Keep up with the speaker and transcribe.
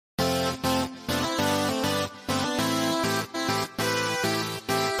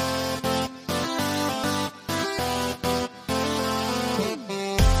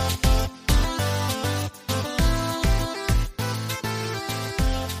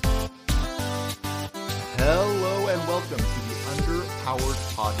Powered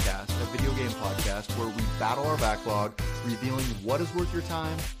Podcast, a video game podcast where we battle our backlog, revealing what is worth your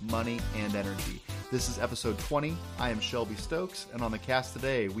time, money, and energy. This is episode 20. I am Shelby Stokes, and on the cast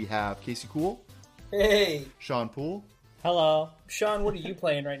today we have Casey Cool. Hey. Sean Poole. Hello. Sean, what are you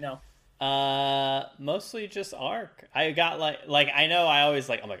playing right now? Mostly just Ark. I got like I know I always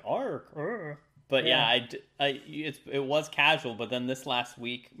I'm like Ark, but yeah, it was casual. But then this last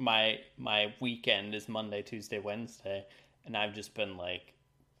week, my weekend is Monday, Tuesday, Wednesday, and I've just been like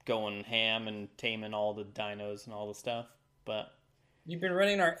going ham and taming all the dinos and all the stuff. But you've been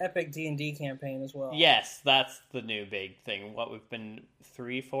running our epic D&D campaign as well. Yes, that's the new big thing. What, we've been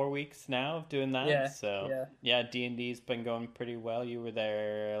 3-4 weeks now of doing that. Yeah. So yeah, D&D's been going pretty well. You were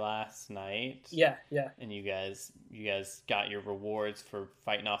there last night. Yeah. And you guys got your rewards for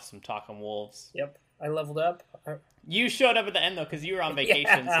fighting off some talking wolves. Yep. I leveled up. You showed up at the end though, because you were on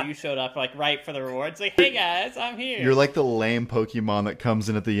vacation, so you showed up like right for the rewards. Like, hey guys, I'm here. You're like the lame Pokemon that comes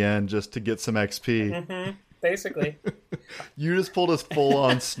in at the end just to get some XP. Mm-hmm. Basically. You just pulled us full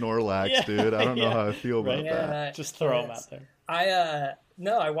on Snorlax, dude. I don't know how I feel about that. Just throw him out there.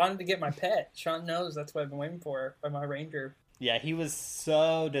 I wanted to get my pet. Sean knows that's what I've been waiting for by my ranger. Yeah, he was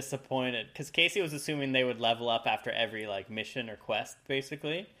so disappointed because Casey was assuming they would level up after every like mission or quest,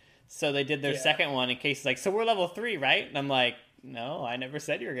 basically. So they did their second one, and Casey's like, "So we're level 3, right?" And I'm like, "No, I never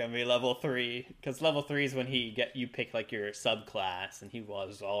said you were gonna be level 3, because level 3 is when you pick like your subclass, and he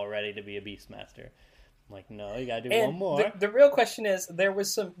was all ready to be a Beastmaster." I'm like, "No, you gotta do one more." The real question is, there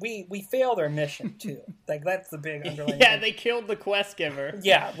was some we failed our mission too. Like that's the big underlying. Yeah, they killed the quest giver.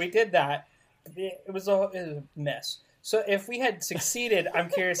 Yeah, we did that. It was a mess. So if we had succeeded, I'm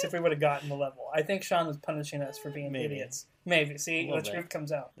curious if we would have gotten the level. I think Sean was punishing us for being idiots. Maybe. See, the truth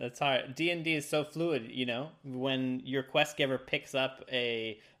comes out. That's hard. D&D is so fluid, you know? When your quest giver picks up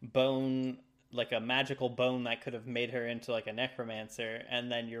a bone, like a magical bone that could have made her into like a necromancer,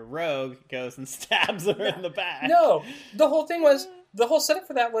 and then your rogue goes and stabs her in the back. No, the whole setup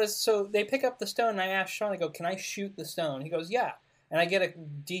for that was, so they pick up the stone, and I asked Sean, I go, "Can I shoot the stone?" He goes, "Yeah." And I get a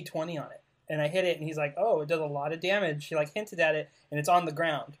D20 on it. And I hit it, and he's like, "Oh, it does a lot of damage." He like hinted at it, and it's on the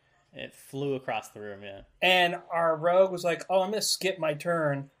ground. It flew across the room, yeah. And our rogue was like, "Oh, I'm going to skip my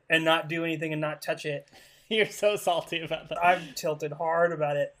turn and not do anything and not touch it." You're so salty about that. I've tilted hard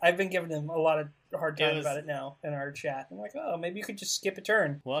about it. I've been giving him a lot of hard time about it now in our chat. I'm like, "Oh, maybe you could just skip a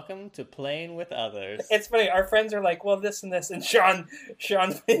turn." Welcome to playing with others. It's funny. Our friends are like, "Well, this and this," and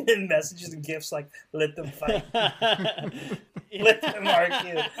Sean's putting in messages and gifts like, "Let them fight." Let them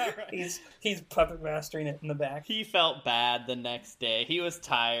argue. Right. He's puppet mastering it in the back. He felt bad the next day. He was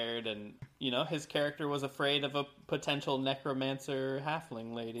tired, and his character was afraid of a potential necromancer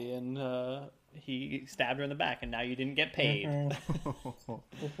halfling lady, and he stabbed her in the back, and now you didn't get paid. Mm-hmm.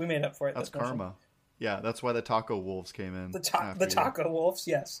 We made up for it. That's karma. Yeah, that's why the taco wolves came in. The taco wolves,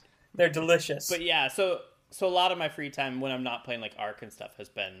 yes. They're delicious. But yeah, so a lot of my free time when I'm not playing like Ark and stuff has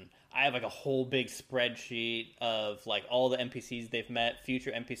been, I have like a whole big spreadsheet of like all the NPCs they've met,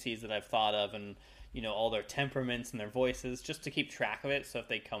 future NPCs that I've thought of, and all their temperaments and their voices, just to keep track of it, so if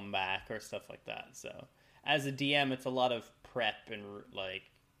they come back or stuff like that. So as a DM, it's a lot of prep and like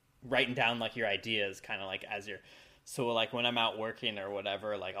writing down like your ideas, kind of like as you're. So like when I'm out working or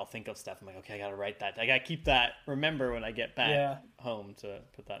whatever, like I'll think of stuff. I'm like, okay, I gotta write that. I gotta keep that. Remember when I get back home to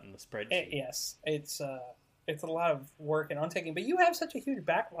put that in the spreadsheet. Yes, it's a lot of work and taking. But you have such a huge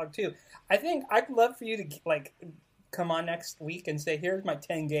backlog too. I think I'd love for you to like come on next week and say, "Here's my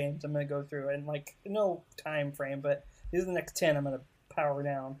 10 games I'm gonna go through," and like no time frame, but these are the next 10 I'm gonna power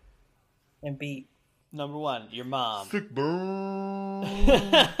down and beat. Number 1, your mom. Sick burn.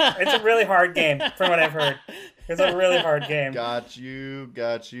 It's a really hard game, from what I've heard. It's a really hard game. Got you.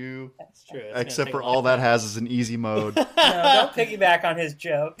 That's true. Except for all that has is an easy mode. No, don't piggyback on his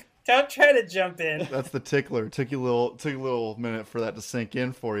joke. Don't try to jump in. That's the tickler. Took you a little minute for that to sink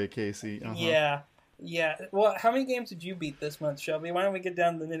in for you, Casey. Uh-huh. Yeah. Well, how many games did you beat this month, Shelby? Why don't we get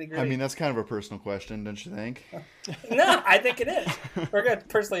down to the nitty gritty? I mean, that's kind of a personal question, don't you think? No, I think it is. We're going to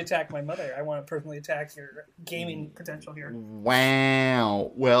personally attack my mother. I want to personally attack your gaming potential here.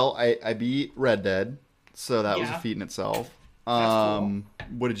 Wow. Well, I beat Red Dead, so that was a feat in itself. Cool.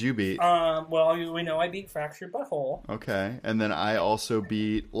 What did you beat? Well, we know I beat Fractured Butthole. Okay, and then I also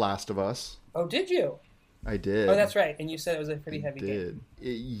beat Last of Us. Oh, did you? I did. Oh, that's right. And you said it was a pretty heavy game.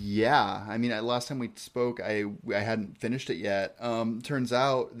 Yeah. I mean, last time we spoke, I hadn't finished it yet. Turns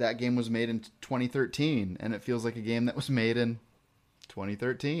out that game was made in 2013, and it feels like a game that was made in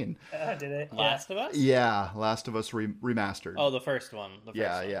 2013. Did it? Last of Us? Yeah, Last of Us remastered. Oh, the first one.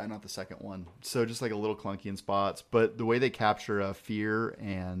 Yeah, not the second one. So just like a little clunky in spots, but the way they capture fear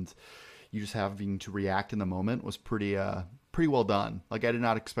and you just having to react in the moment was pretty pretty well done. Like, I did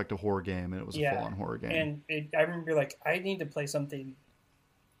not expect a horror game, and it was a full-on horror game. And I remember, like, I need to play something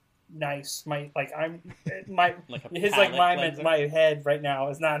nice. My like it's like my head right now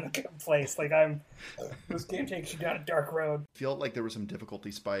is not in a good place. Like, this game takes you down a dark road. I felt like there were some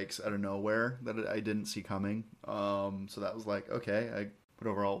difficulty spikes out of nowhere that I didn't see coming. So that was like, okay, but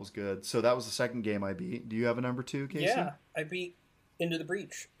overall it was good. So that was the second game I beat. Do you have a number 2, Casey? Yeah, I beat Into the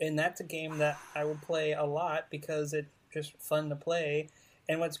Breach, and that's a game that I would play a lot because it's just fun to play.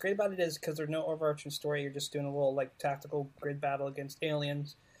 And what's great about it is because there's no overarching story, you're just doing a little like tactical grid battle against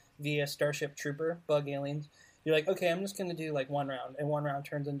aliens via Starship Trooper, bug aliens. You're like, okay, I'm just going to do like 1 round, and 1 round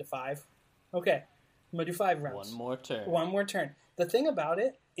turns into 5. Okay, I'm going to do 5 rounds. One more turn. The thing about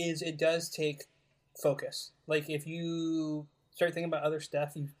it is it does take focus. Like, if you start thinking about other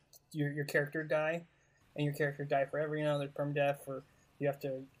stuff, your character die, and your character die forever. You know, there's permadeath, or you have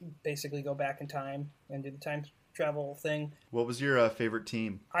to basically go back in time and do the time travel thing. What was your favorite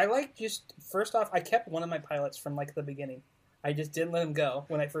team? I like first off, I kept one of my pilots from like the beginning. I just didn't let him go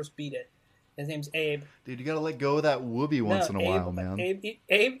when I first beat it. His name's Abe. Dude, you gotta let go of that whoopee once in a while, man.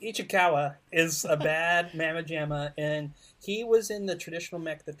 Abe Ichikawa is a bad mamma jamma, and he was in the traditional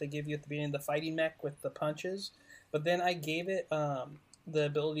mech that they give you at the beginning, the fighting mech with the punches. But then I gave it the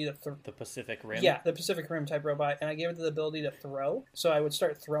ability to the Pacific Rim. Yeah, the Pacific Rim type robot, and I gave it the ability to throw. So I would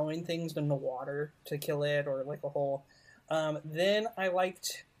start throwing things in the water to kill it, or like a hole. Then I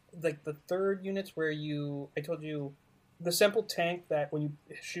liked like the third units where I told you. The simple tank that when you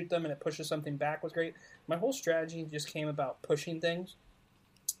shoot them and it pushes something back was great. My whole strategy just came about pushing things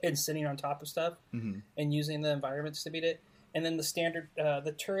and sitting on top of stuff and using the environments to beat it. And then the standard,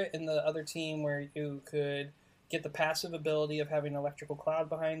 the turret in the other team where you could get the passive ability of having an electrical cloud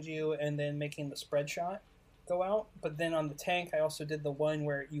behind you and then making the spread shot go out. But then on the tank, I also did the one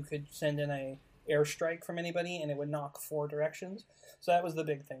where you could send in a airstrike from anybody and it would knock 4 directions. So that was the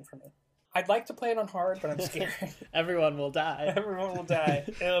big thing for me. I'd like to play it on hard, but I'm scared. Everyone will die. Everyone will die.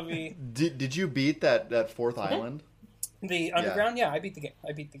 It'll be. Did you beat that 4th island? The underground? Yeah, I beat the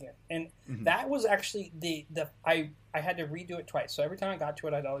game. And that was actually I had to redo it twice. So every time I got to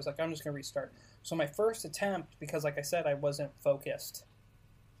it, I'd always I'm just going to restart. So my first attempt, because like I said, I wasn't focused.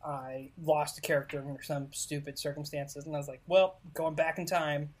 I lost a character under some stupid circumstances, and I was like, well, going back in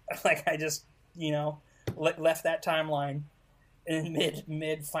time, like I just, left that timeline in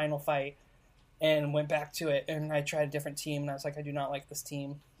mid final fight and went back to it, and I tried a different team, and I was like, I do not like this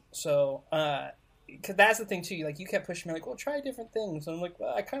team. So because that's the thing too, you kept pushing me like, well, try different things, and I'm like,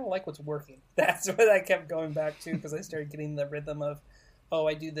 well, I kind of like what's working. That's what I kept going back to, because I started getting the rhythm of, oh,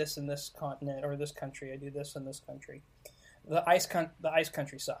 I do this in this continent or this country, I do this in this country. The ice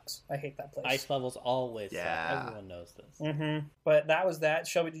country sucks. I hate that place. Ice levels always suck. Everyone knows this. But that was that.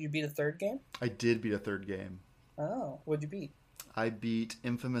 Shelby, did you beat a third game? I did beat a third game. Oh, what'd you beat? I beat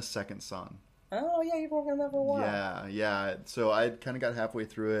Infamous Second Son. Oh, yeah, you've been working on that for a while. Yeah. So I kind of got halfway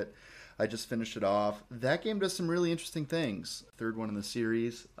through it. I just finished it off. That game does some really interesting things. Third one in the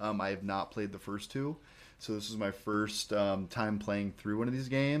series. I have not played the first 2. So this is my first time playing through one of these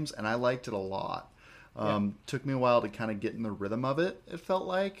games, and I liked it a lot. Took me a while to kind of get in the rhythm of it, it felt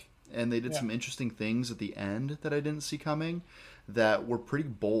like. And they did some interesting things at the end that I didn't see coming that were pretty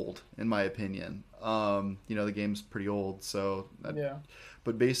bold, in my opinion. The game's pretty old, so...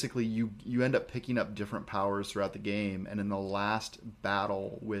 But basically, you end up picking up different powers throughout the game, and in the last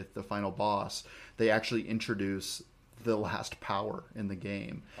battle with the final boss, they actually introduce the last power in the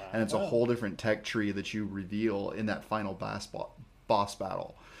game. Wow. And it's a whole different tech tree that you reveal in that final boss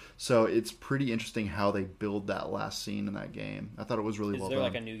battle. So it's pretty interesting how they build that last scene in that game. I thought it was really well done. Is there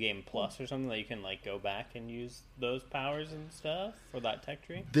like a new game plus or something that you can like go back and use those powers and stuff for that tech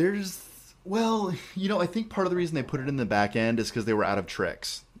tree? Well, I think part of the reason they put it in the back end is because they were out of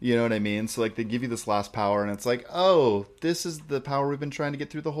tricks. You know what I mean? So like they give you this last power and it's like, oh, this is the power we've been trying to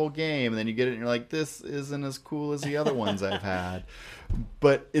get through the whole game. And then you get it and you're like, this isn't as cool as the other ones I've had.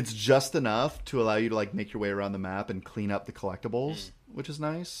 But it's just enough to allow you to like make your way around the map and clean up the collectibles, which is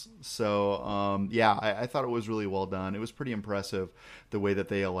nice. So, I thought it was really well done. It was pretty impressive the way that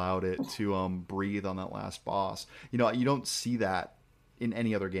they allowed it to breathe on that last boss. You don't see that in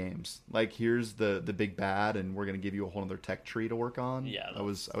any other games. Like, here's the big bad, and we're going to give you a whole other tech tree to work on. Yeah. I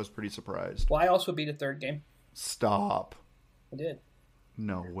was pretty surprised. Well, I also beat a third game. Stop. I did.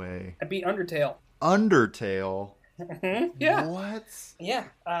 No way. I beat Undertale. Undertale? Yeah. What? Yeah.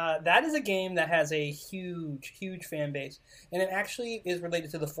 That is a game that has a huge, huge fan base. And it actually is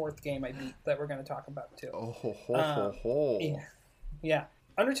related to the fourth game I beat that we're going to talk about, too. Oh, ho. Yeah.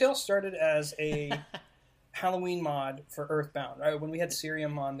 Undertale started as Halloween mod for Earthbound. Right? When we had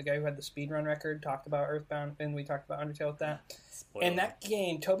Sirium on, the guy who had the speedrun record talked about Earthbound, and we talked about Undertale with that. Spoiler. And that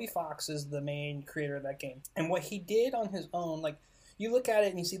game, Toby Fox is the main creator of that game. And what he did on his own, like, you look at it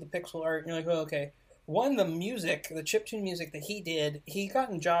and you see the pixel art, and you're like, oh, okay. One, the music, the chiptune music that he did, he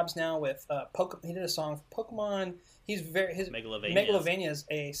got in jobs now with Pokemon. He did a song for Pokemon. His Megalovania is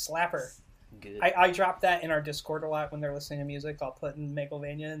a slapper. Good. I drop that in our Discord a lot when they're listening to music. I'll put in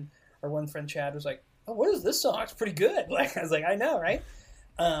Megalovania, and our one friend Chad was like, oh, what is this song? It's pretty good. Like, I was like, I know, right?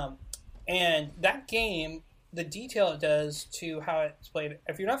 And that game, the detail it does to how it's played,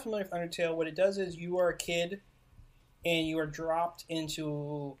 if you're not familiar with Undertale, what it does is you are a kid and you are dropped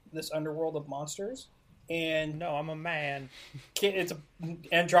into this underworld of monsters. And no, I'm a man. It's an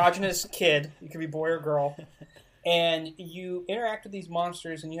androgynous kid. You can be boy or girl. And you interact with these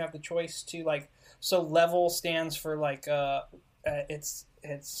monsters, and you have the choice to, like, so level stands for, like, or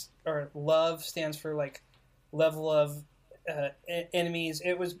love stands for, like, level of enemies.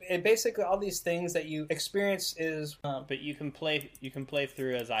 It basically all these things that you experience is. But you can play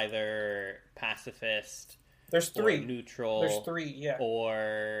through as either pacifist. There's 3. Or neutral. There's 3, yeah.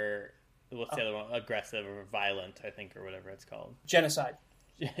 Or what's the other one? Aggressive or violent, I think, or whatever it's called. Genocide.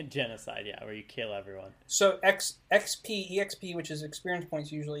 Genocide, yeah, where you kill everyone. So EXP, which is experience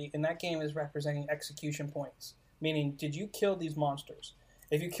points usually, in that game is representing execution points. Meaning, did you kill these monsters?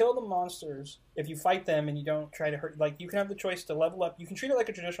 If you kill the monsters, if you fight them and you don't try to hurt, like, you can have the choice to level up. You can treat it like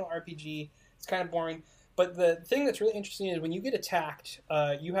a traditional RPG. It's kind of boring. But the thing that's really interesting is when you get attacked,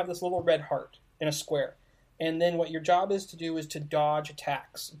 you have this little red heart in a square. And then what your job is to do is to dodge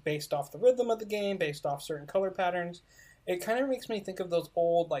attacks based off the rhythm of the game, based off certain color patterns. It kind of makes me think of those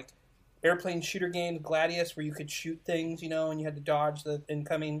old, like, airplane shooter games, Gladius, where you could shoot things, and you had to dodge the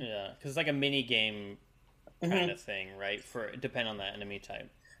incoming. Yeah, because it's like a mini game kind of thing, right? Depend on the enemy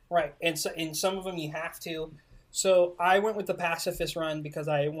type. Right, and so in some of them you have to. So I went with the pacifist run because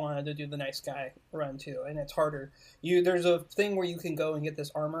I wanted to do the nice guy run too, and it's harder. There's a thing where you can go and get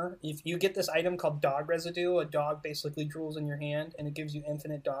this armor. If you get this item called dog residue, a dog basically drools in your hand, and it gives you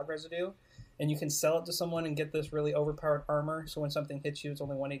infinite dog residue. And you can sell it to someone and get this really overpowered armor, so when something hits you, it's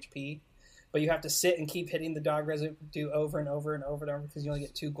only 1 HP. But you have to sit and keep hitting the dog residue over and over and over and over because you only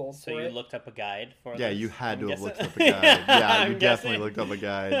get 2 gold for it. So you looked up a guide for Yeah, this? you had to have guessing? looked up a guide. Yeah, you I'm definitely guessing. looked up a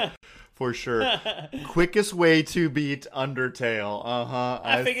guide. For sure. Quickest way to beat Undertale.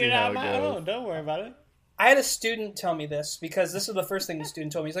 I figured it out on my goes. own. Don't worry about it. I had a student tell me this because this is the first thing the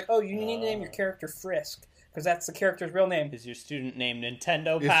student told me. He's like, oh, you need to name your character Frisk because that's the character's real name. Is your student named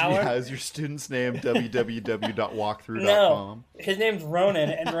Nintendo Power? Is your student's name www.walkthrough.com? No, his name's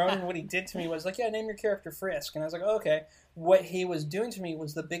Ronan, and Ronan, what he did to me was like, yeah, name your character Frisk. And I was like, oh, okay. What he was doing to me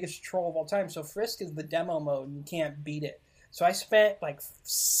was the biggest troll of all time. So Frisk is the demo mode, and you can't beat it. So I spent like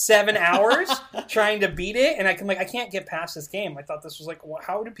 7 hours trying to beat it, and I can't get past this game. I thought this was like, well,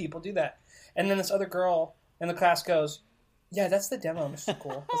 how do people do that? And then this other girl in the class goes, yeah, that's the demo, Mr.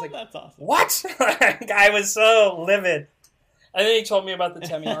 Cool. I was like, That's awesome. what? I was so livid. And then he told me about the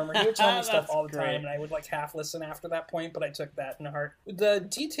Temmie armor. He would tell me stuff That's all the great. time, and I would like half listen after that point, but I took that in heart. The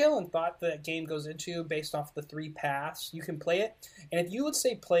detail and thought that game goes into based off the 3 paths, you can play it. And if you would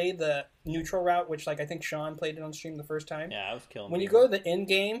say play the neutral route, which like I think Sean played it on stream the first time. Yeah, I was killing When you people. go to the end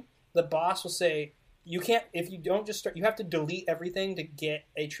game, the boss will say, you can't, if you don't just start, you have to delete everything to get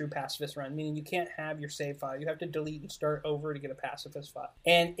a true pacifist run, meaning you can't have your save file. You have to delete and start over to get a pacifist file.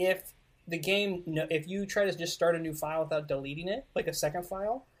 And if the game, if you try to just start a new file without deleting it, like a second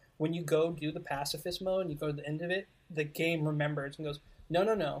file, when you go do the pacifist mode and you go to the end of it, the game remembers and goes,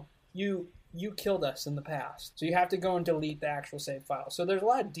 no, you killed us in the past. So you have to go and delete the actual save file. So there's a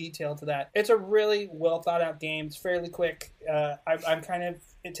lot of detail to that. It's a really well thought out game. It's fairly quick. I'm kind of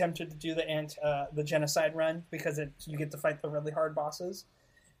tempted to do the genocide run because you get to fight the really hard bosses.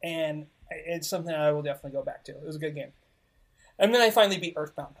 And it's something I will definitely go back to. It was a good game. And then I finally beat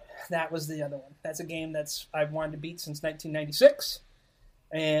Earthbound. That was the other one. That's a game I've wanted to beat since 1996.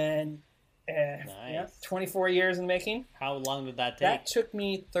 And Nice. yeah, 24 years in the making. How long did that take? That took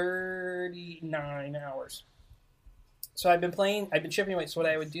me 39 hours. So I've been chipping away. So what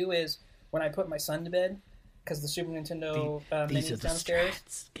I would do is when I put my son to bed, because the Super Nintendo mini's downstairs.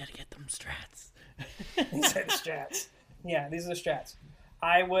 strats. Gotta get them strats. These are the strats. Yeah, these are the strats.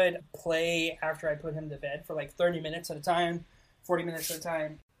 I would play after I put him to bed for like 30 minutes at a time, 40 minutes at a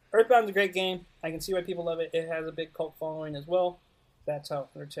time. Earthbound's a great game. I can see why people love it. It has a big cult following as well. That's how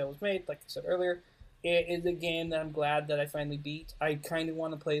Undertale was made, like I said earlier. It is a game that I'm glad that I finally beat. I kind of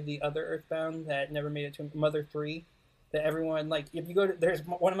want to play the other Earthbound that never made it to Mother 3. That everyone, like, if you go to, there's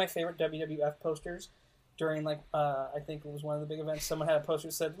one of my favorite WWF posters during like I think it was one of the big events. Someone had a poster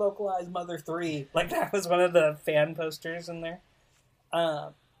that said "Localize Mother 3." Like that was one of the fan posters in there.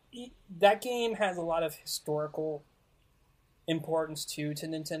 That game has a lot of historical importance to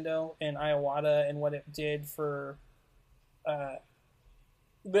Nintendo and Iwata and what it did for. But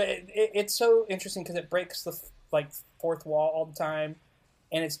it's so interesting because it breaks the fourth wall all the time,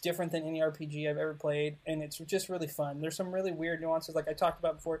 and it's different than any RPG I've ever played, and it's just really fun. There's some really weird nuances, like I talked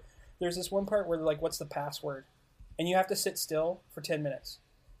about before. There's this one part where they're like, "What's the password?" and you have to sit still for 10 minutes.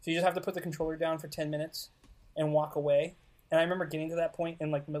 So you just have to put the controller down for 10 minutes and walk away. And I remember getting to that point in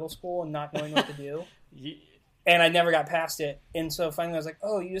like middle school and not knowing what to do. And I never got past it. And so finally I was like,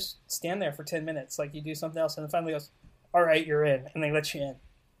 oh, you just stand there for 10 minutes. Like you do something else. And then finally goes, all right, you're in. And they let you in.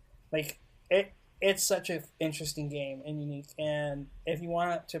 Like it's such an interesting game and unique. And if you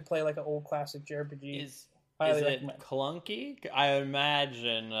want to play like an old classic JRPG, is it clunky? I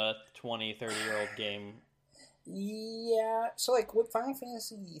imagine a 20, 30-year-old game. Yeah. So like what Final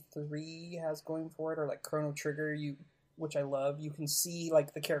Fantasy 3 has going for it, or like Chrono Trigger, which I love, you can see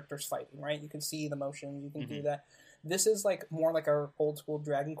like the characters fighting, right? You can see the motions, you can do that. This is like more like our old school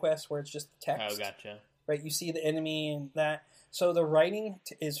Dragon Quest where it's just text. Oh, gotcha. Right, you see the enemy and that. So the writing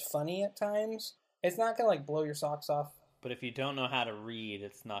is funny at times. It's not gonna like blow your socks off. But if you don't know how to read,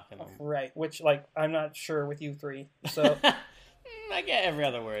 it's not gonna. Right, which like I'm not sure with you three. So I get every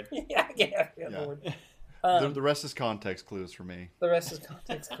other word. Yeah, I get every other word. The rest is context clues for me. The rest is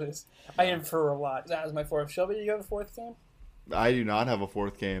context clues. I infer a lot. That was my fourth. Shelby, you have a fourth game? I do not have a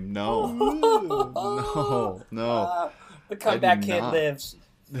fourth game. No. No. The comeback kid lives.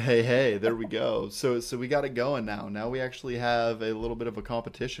 Hey, there we go. So we got it going now. Now we actually have a little bit of a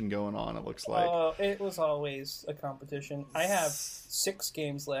competition going on, it looks like. Oh, it was always a competition. I have 6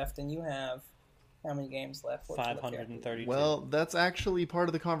 games left, and you have how many games left? 532. Well, that's actually part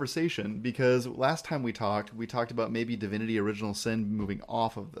of the conversation, because last time we talked about maybe Divinity Original Sin moving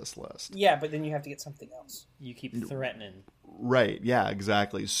off of this list. Yeah, but then you have to get something else. You keep threatening. Right, yeah,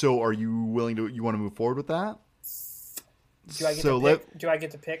 exactly. So are you willing to, you want to move forward with that? Do I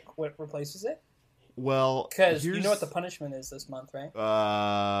get to pick what replaces it? Well, because you know what the punishment is this month, right?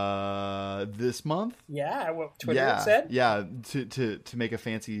 This month? Yeah, what Twitter said. Yeah, to make a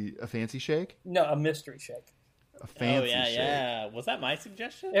fancy shake. No, a mystery shake. A fancy shake. Yeah. Was that my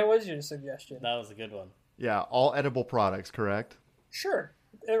suggestion? It was your suggestion. That was a good one. Yeah, all edible products, correct? Sure,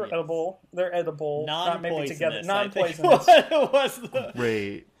 they're edible. They're edible. Not maybe together. Non-poisonous. What was the...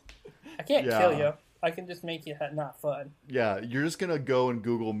 Great. I can't kill you. I can just make you not fun. Yeah, you're just gonna go and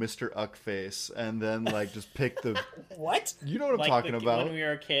Google Mr. Uckface and then like just pick the what? You know what I'm talking about? When we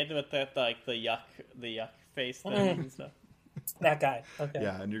were a kid with the yuck face thing and stuff. That guy. Okay.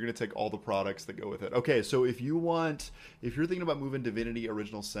 Yeah, and you're gonna take all the products that go with it. Okay, so if you're thinking about moving Divinity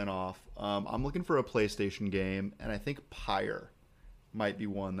Original Sin off, I'm looking for a PlayStation game, and I think Pyre might be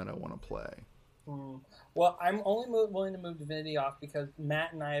one that I want to play. Well, I'm only willing to move Divinity off because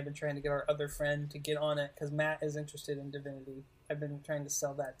Matt and I have been trying to get our other friend to get on it because Matt is interested in Divinity. I've been trying to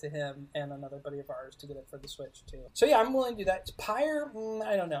sell that to him and another buddy of ours to get it for the Switch too. So yeah, I'm willing to do that. Pyre,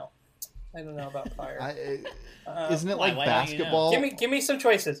 I don't know. I don't know about Pyre. Isn't it like basketball? Give me some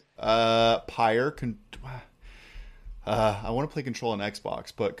choices. Pyre. I want to play Control on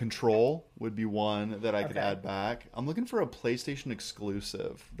Xbox, but Control would be one that I could add back. I'm looking for a PlayStation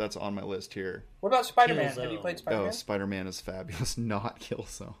exclusive that's on my list here. What about Spider-Man? Have you played Spider-Man? Oh, Spider-Man is fabulous. Not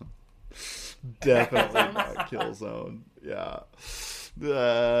Killzone. Definitely not Killzone. Yeah.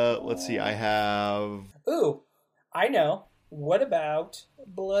 Let's see. I have... Ooh, I know. What about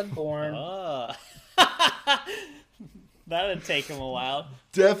Bloodborne? That'd take him a while.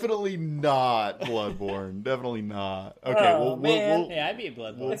 Definitely not Bloodborne. Definitely not. Okay, man. Hey, I beat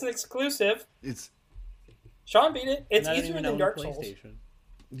Bloodborne. It's an exclusive. Sean beat it. It's easier than Dark Souls.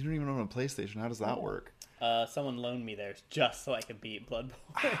 You don't even own a PlayStation. How does that work? Someone loaned me theirs just so I could beat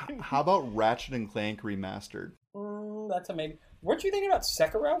Bloodborne. How about Ratchet and Clank Remastered? That's a maybe. Weren't you thinking about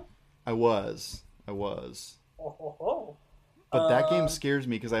Sekiro? I was. But that game scares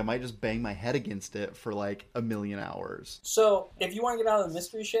me because I might just bang my head against it for like 1,000,000 hours. So, if you want to get out of the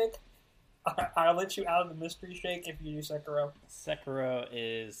Mystery Shake, I'll let you out of the Mystery Shake if you do Sekiro. Sekiro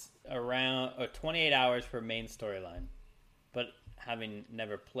is around 28 hours for main storyline. But having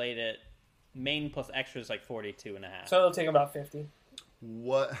never played it, main plus extra is like 42 and a half. So it'll take about 50.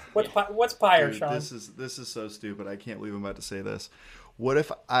 What's Pyre, Dude, Sean? This is so stupid. I can't believe I'm about to say this. What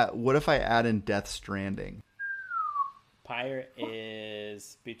if I add in Death Stranding? Pyre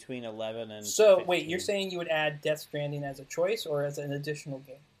is between 11 and So, 15. wait, you're saying you would add Death Stranding as a choice or as an additional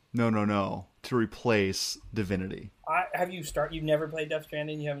game? No. To replace Divinity. Have you You've never played Death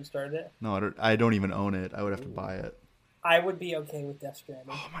Stranding? You haven't started it? No, I don't even own it. I would have to buy it. I would be okay with Death Stranding.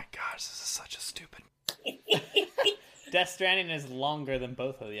 Oh my gosh, this is such a stupid. Death Stranding is longer than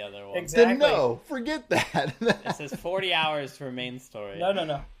both of the other ones. Exactly. Then no, forget that. It says 40 hours for main story.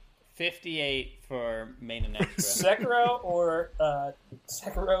 No. 58 for main and extra. Sekiro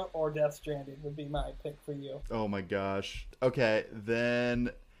or Death Stranding would be my pick for you. Oh my gosh. Okay,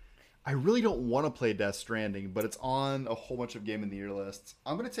 then I really don't want to play Death Stranding, but it's on a whole bunch of Game of the Year lists.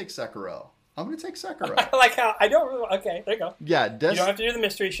 I'm going to take Sekiro. I like how I don't really. Okay, there you go. Yeah, You don't have to do the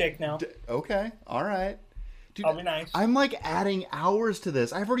mystery shake now. Okay, all right. Dude, I'll be nice. I'm like adding hours to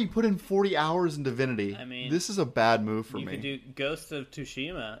this. I've already put in 40 hours in Divinity. I mean, this is a bad move for You me. could do Ghost of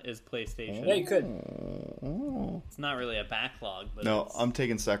Tsushima is PlayStation. Yeah, you could. Oh. It's not really a backlog, but No, it's... I'm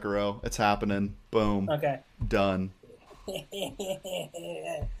taking Sekiro. It's happening. Boom. Okay. Done.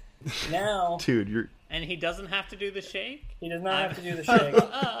 Now Dude, you're... And he doesn't have to do the shake? he does not have to do the shake.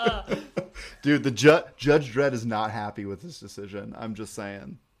 Dude, the Judge Dredd is not happy with this decision. I'm just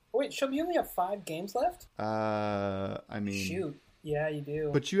saying. Wait, Shelby, you only have 5 games left? I mean... Shoot. Yeah, you do.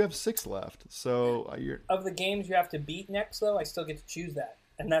 But you have 6 left, so you're... Of the games you have to beat next, though, I still get to choose that.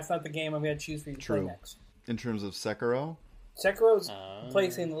 And that's not the game I'm going to choose for you to play True. next. In terms of Sekiro? Sekiro's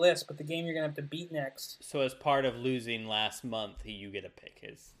placing the list, but the game you're going to have to beat next, So as part of losing last month, you get to pick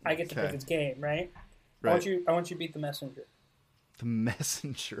his... I get to pick its game, right? Right. I want you to beat the messenger. The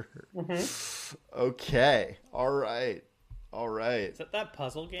Messenger. Mm-hmm. Okay. All right. Is that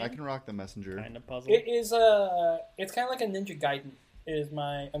puzzle game? I can rock the Messenger. Kind of puzzle? It is it's kind of like a Ninja Gaiden, is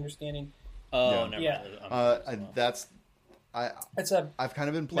my understanding. Oh, Yeah. never Yeah. mind. That's... It's a I've kind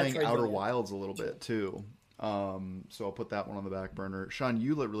of been playing Metroidvania. Outer Wilds a little bit, too. So I'll put that one on the back burner. Sean,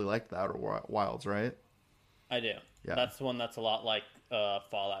 you really liked the Outer Wilds, right? I do. Yeah. That's the one that's a lot like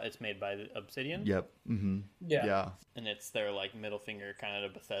Fallout. It's made by Obsidian. Yep. Mm-hmm. Yeah. And it's their like middle finger kind of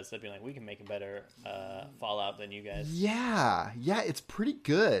to Bethesda being like, we can make a better Fallout than you guys. Yeah, it's pretty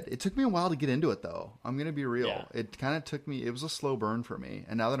good. It took me a while to get into it, though. I'm gonna be real. Yeah. It kind of took me. It was a slow burn for me,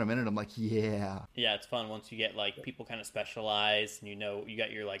 and now that I'm in it, I'm like, yeah. Yeah, it's fun once you get like people kind of specialized and you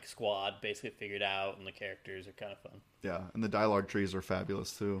got your like squad basically figured out and the characters are kind of fun. Yeah, and the dialogue trees are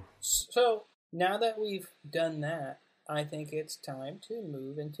fabulous too. So now that we've done that, I think it's time to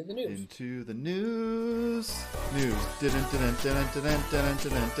move into the news. Into the news.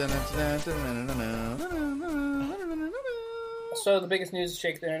 So the biggest news to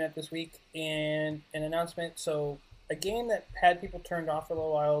shake the internet this week, and an announcement. So a game that had people turned off for a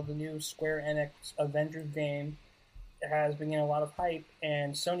little while, the new Square Enix Avengers game, has been getting a lot of hype,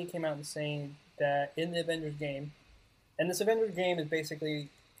 and Sony came out and saying that in the Avengers game, and this Avengers game is basically,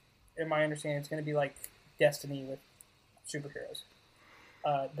 in my understanding, it's going to be like Destiny with superheroes.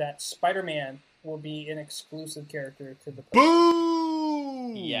 That Spider-Man will be an exclusive character to the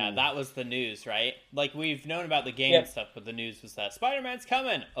Boom! Yeah, that was the news, right? Like we've known about the game Yep. and stuff, but the news was that Spider-Man's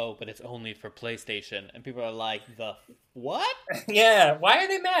coming. Oh, but it's only for PlayStation, and people are like, "The what?" Yeah, why are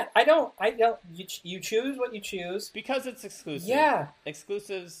they mad? I don't. You choose what you choose. Because it's exclusive. Yeah.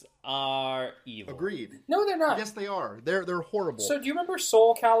 Exclusives are evil. Agreed. No, they're not. Yes, they are. They're horrible. So do you remember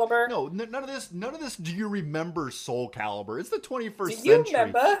Soul Calibur? No, none of this. Do you remember Soul Calibur? It's the 21st Do you century.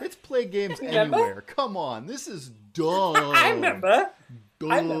 remember? It's play games Remember? anywhere. Come on, this is dumb. I remember.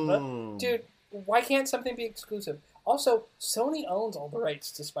 Dumb. I remember. Dude, why can't something be exclusive? Also, Sony owns all the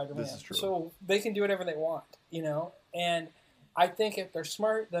rights to Spider-Man. This is true. So they can do whatever they want, you know? And I think if they're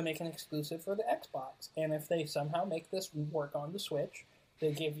smart, they'll make an exclusive for the Xbox. And if they somehow make this work on the Switch,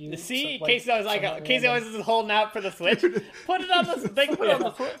 they give you... See, some, Casey always some Casey always is holding out for the Switch. Put it on the they can put it on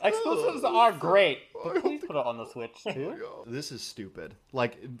the Switch. Exclusives are great, but please put it on the Switch too. This is stupid.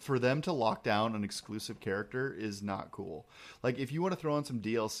 Like, for them to lock down an exclusive character is not cool. Like, if you want to throw in some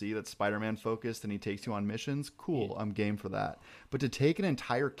DLC that's Spider-Man focused and he takes you on missions, cool, I'm game for that. But to take an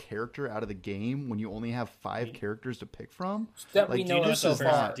entire character out of the game when you only have 5 characters to pick from, That like, we know Do you know this what is the so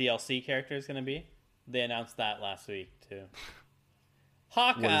first far. not. DLC character is going to be? They announced that last week too.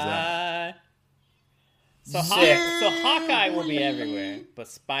 What is Hawkeye. that? So, Sick. Hawkeye will be everywhere, but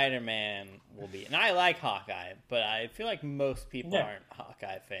Spider-Man will be. And I like Hawkeye, but I feel like most people Yeah. aren't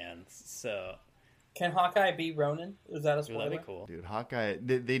Hawkeye fans. So Can Hawkeye be Ronin? Is that a ooh, spoiler? that'd be cool. Dude, Hawkeye,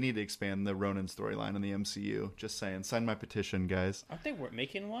 they need to expand the Ronin storyline in the MCU. Just saying. Sign my petition, guys. Aren't they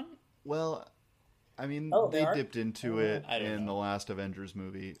making one? Well, I mean, Oh, they they are? dipped into it I don't in know. the last Avengers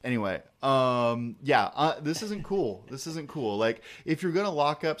movie. Anyway, this isn't cool. This isn't cool. Like, if you're going to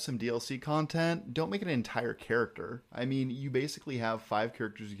lock up some DLC content, don't make it an entire character. I mean, you basically have 5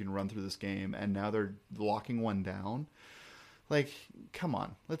 characters you can run through this game, and now they're locking one down. Like, come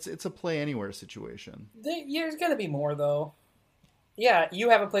on. It's a play anywhere situation. There's going to be more, though. Yeah, you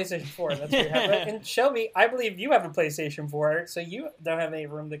have a PlayStation 4. That's what you have. And Shelby, I believe you have a PlayStation 4, so you don't have any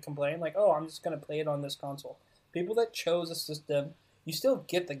room to complain. Like, oh, I'm just going to play it on this console. People that chose a system, you still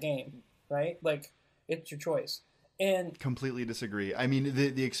get the game, right? Like, it's your choice. And completely disagree. I mean,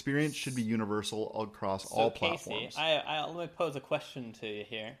 the experience should be universal across all platforms. Let me pose a question to you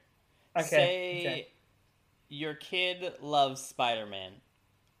here. Okay. Say your kid loves Spider-Man,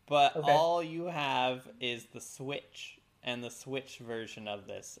 but all you have is the Switch and the Switch version of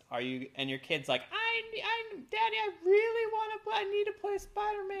this. And your kid's like, Daddy, I really want to play. I need to play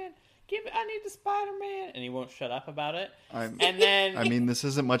Spider-Man. I need the Spider-Man, and he won't shut up about it. And then, I mean, this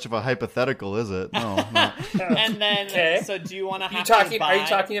isn't much of a hypothetical, is it? No. Not. And then, so do you want to have to buy? Are you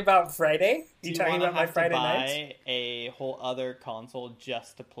talking about Friday? Are you talking about my Friday nights? Buy a whole other console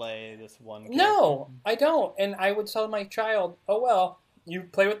just to play this one game? No, I don't. And I would tell my child, "Oh well, you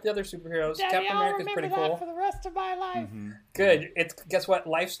play with the other superheroes. Daddy, Captain America's pretty cool for the rest of my life." Mm-hmm. Good. Guess what?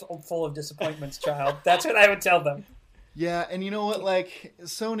 Life's full of disappointments, child. That's what I would tell them. Yeah, and you know what? Like,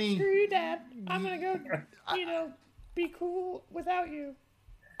 Sony... Screw you, Dad. I'm going to go, be cool without you.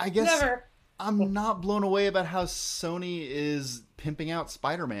 I guess Never. I'm not blown away about how Sony is pimping out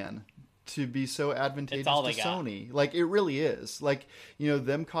Spider-Man to be so advantageous to Sony. Like, it really is. Like,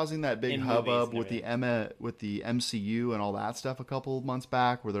 them causing that big hubbub with the MCU and all that stuff a couple of months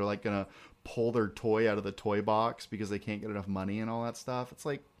back, where they're like going to pull their toy out of the toy box because they can't get enough money and all that stuff. It's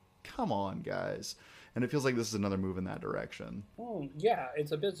like, come on, guys. And it feels like this is another move in that direction. Oh, yeah,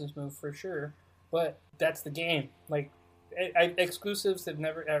 it's a business move for sure. But that's the game. Like, exclusives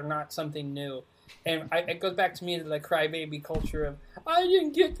are not something new. And it goes back to me to the crybaby culture of, I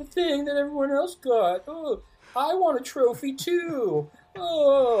didn't get the thing that everyone else got. Oh, I want a trophy too.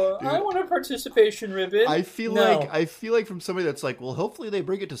 Oh, dude, I want a participation ribbon. I feel like from somebody that's like, well, hopefully they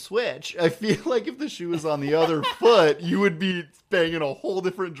bring it to Switch. I feel like if the shoe was on the other foot, you would be banging a whole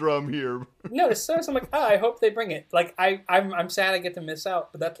different drum here. No, to some, I'm like, I hope they bring it. Like, I'm sad I get to miss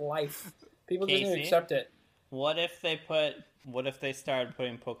out, but that's life. People just need to accept it. What if they started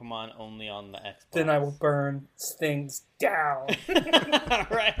putting Pokemon only on the Xbox? Then I will burn things down.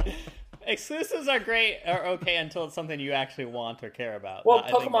 Right. Exclusives are okay until it's something you actually want or care about. Well,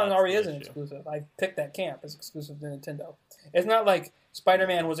 Pokemon already is an exclusive. I picked that camp as exclusive to Nintendo. It's not like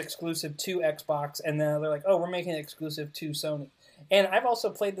Spider-Man was exclusive to Xbox, and then they're like, oh, we're making it exclusive to Sony. And I've also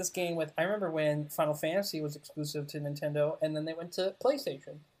played this game with, I remember when Final Fantasy was exclusive to Nintendo, and then they went to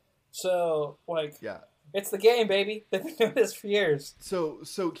PlayStation. So, it's the game, baby. They've been doing this for years. So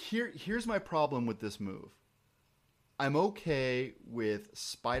here's my problem with this move. I'm okay with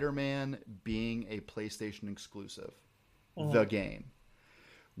Spider-Man being a PlayStation exclusive, the game.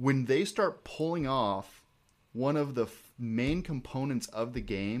 When they start pulling off one of the main components of the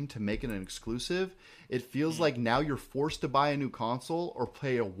game to make it an exclusive, it feels like now you're forced to buy a new console or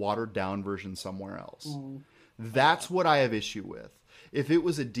play a watered-down version somewhere else. That's what I have issue with. If it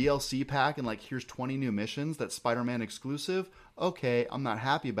was a DLC pack and like, here's 20 new missions that's Spider-Man exclusive, okay, I'm not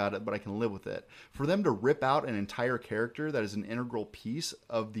happy about it, but I can live with it. For them to rip out an entire character that is an integral piece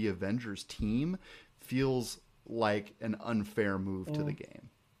of the Avengers team feels like an unfair move to the game.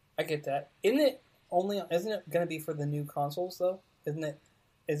 I get that. Isn't it going to be for the new consoles though? Is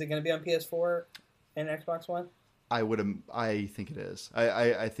it going to be on PS4 and Xbox One? I think it is.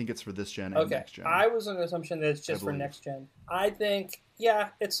 I think it's for this gen and next gen. I was under the assumption that it's just for next gen. I think,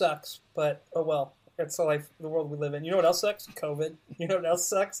 it sucks, but oh well. It's the world we live in. You know what else sucks? COVID. You know what else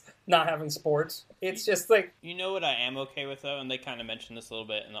sucks? Not having sports. It's just like... You know what I am okay with, though, and they kind of mentioned this a little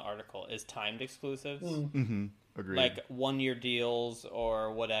bit in the article, is timed exclusives. Mm-hmm. Agreed. Like one-year deals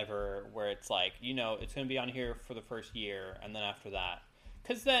or whatever, where it's like, it's going to be on here for the first year, and then after that.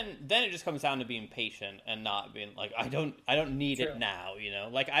 Because then it just comes down to being patient and not being like, I don't need it now,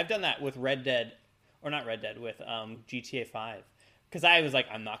 Like, I've done that with with GTA 5. Because I was like,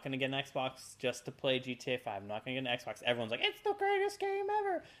 I'm not going to get an Xbox just to play GTA 5. I'm not going to get an Xbox. Everyone's like, it's the greatest game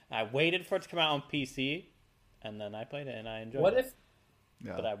ever. I waited for it to come out on PC, and then I played it, and I enjoyed it.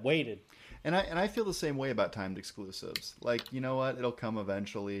 But I waited. And I feel the same way about timed exclusives. Like, you know what? It'll come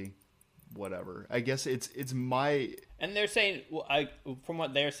eventually. Whatever. I guess it's my... And they're saying, from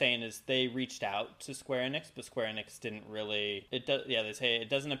what they're saying is they reached out to Square Enix, but Square Enix didn't really... They say it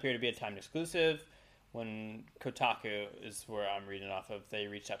doesn't appear to be a timed exclusive. When Kotaku is where I'm reading off of, they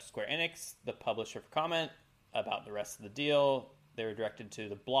reached out to Square Enix, the publisher, for comment about the rest of the deal. They were directed to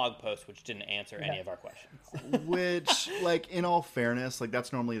the blog post, which didn't answer any of our questions. Which, like, in all fairness, like,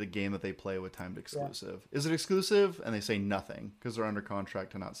 that's normally the game that they play with timed exclusive. Yeah. Is it exclusive? And they say nothing because they're under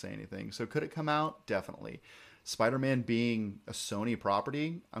contract to not say anything. So could it come out? Definitely. Spider-Man being a Sony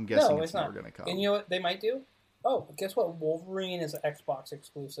property, I'm guessing No, it's it's not. never going to come. And you know what they might do? Oh, guess what? Wolverine is an Xbox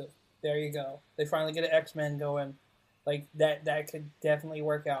exclusive. There you go. They finally get an X-Men going. Like, that could definitely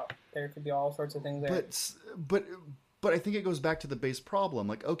work out. There could be all sorts of things there. But I think it goes back to the base problem.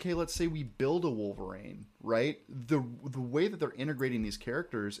 Like, okay, let's say we build a Wolverine, right? The way that they're integrating these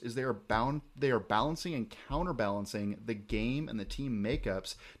characters is they are balancing and counterbalancing the game and the team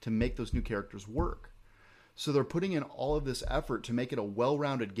makeups to make those new characters work. So they're putting in all of this effort to make it a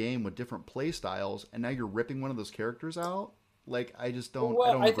well-rounded game with different play styles, and now you're ripping one of those characters out? Like, I just don't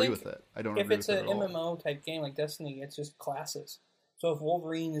I don't agree with it. I don't agree with it at all. If it's an MMO type game like Destiny, it's just classes. So if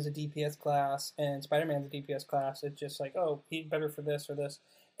Wolverine is a DPS class and Spider-Man's a DPS class, it's just like, oh, he's better for this or this.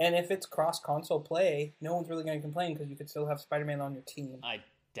 And if it's cross-console play, no one's really going to complain because you could still have Spider-Man on your team. I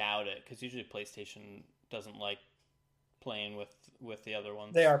doubt it, because usually PlayStation doesn't like playing with the other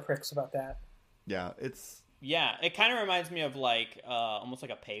ones. They are pricks about that. Yeah, it kind of reminds me of like almost like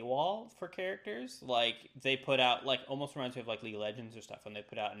a paywall for characters. Like they put out, like almost reminds me of like League of Legends or stuff when they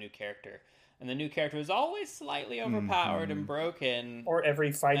put out a new character. And the new character is always slightly overpowered and broken. Or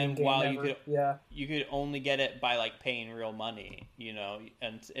every fighting game while ever. You could only get it by like paying real money, you know,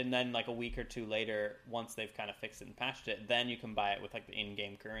 and then like a week or two later, once they've kind of fixed it and patched it, then you can buy it with like the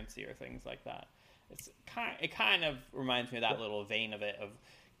in-game currency or things like that. It kind of reminds me of that little vein of it, of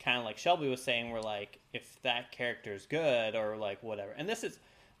kind of like Shelby was saying, where like if that character is good or like whatever. And this is,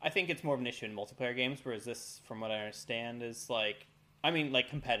 I think it's more of an issue in multiplayer games, whereas this, from what I understand, is like, I mean, like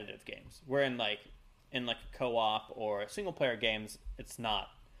competitive games. Where in like co-op or single player games, it's not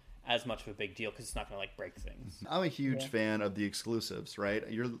as much of a big deal because it's not going to like break things. I'm a huge fan of the exclusives, right?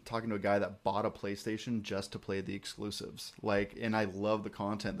 You're talking to a guy that bought a PlayStation just to play the exclusives. Like, and I love the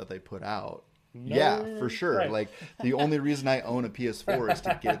content that they put out. Yeah, for sure. Right. Like, the only reason I own a PS4 is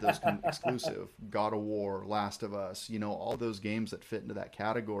to get those exclusive. God of War, Last of Us, you know, all those games that fit into that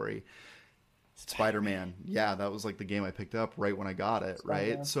category. Spider-Man. Yeah, that was like the game I picked up right when I got it,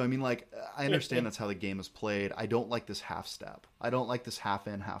 right? So, I mean, like, I understand that's how the game is played. I don't like this half step. I don't like this half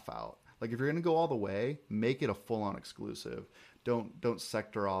in, half out. Like, if you're going to go all the way, make it a full-on exclusive. Don't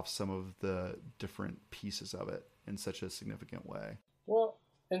sector off some of the different pieces of it in such a significant way. Well,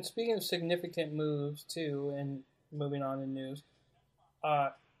 and speaking of significant moves, too, and moving on in news,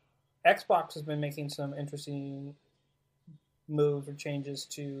 Xbox has been making some interesting moves or changes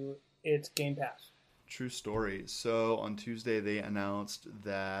to its Game Pass. True story. So on Tuesday, they announced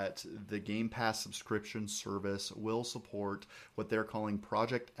that the Game Pass subscription service will support what they're calling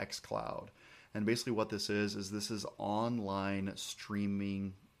Project xCloud. And basically what this is online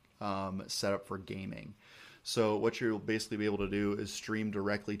streaming set up for gaming. So what you'll basically be able to do is stream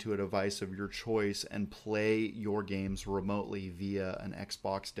directly to a device of your choice and play your games remotely via an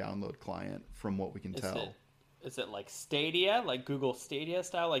Xbox download client, from what we can tell. Is it like Stadia, like Google Stadia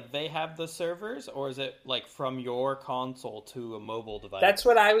style, like they have the servers, or is it like from your console to a mobile device? That's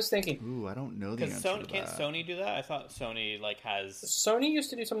what I was thinking. Ooh, I don't know the answer to that. Can't Sony do that? I thought Sony has... Sony used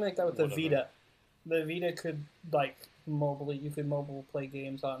to do something like that with the Vita. The Vita could like you could mobile play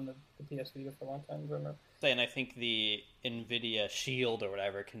games on the PS Vita for a long time, remember? And I think the NVIDIA Shield or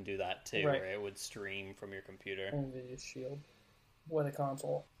whatever can do that too, right, where it would stream from your computer. NVIDIA Shield. What a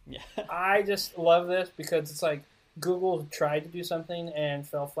console. Yeah. I just love this because it's like Google tried to do something and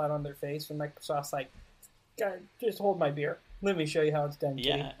fell flat on their face, and Microsoft's like, God, just hold my beer. Let me show you how it's done.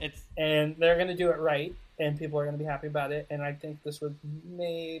 Yeah, and they're going to do it right, and people are going to be happy about it. And I think this would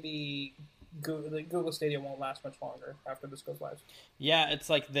maybe Google Stadia won't last much longer after this goes live. Yeah, it's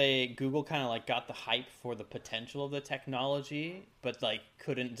like Google kind of like got the hype for the potential of the technology, but like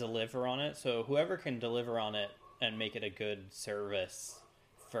couldn't deliver on it. So whoever can deliver on it and make it a good service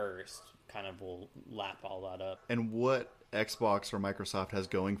first kind of will lap all that up. And what Xbox or Microsoft has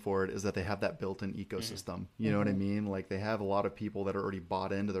going for it is that they have that built-in ecosystem. You know what I mean? Like, they have a lot of people that are already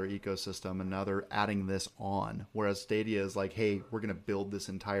bought into their ecosystem, and now they're adding this on. Whereas Stadia is like, hey, we're going to build this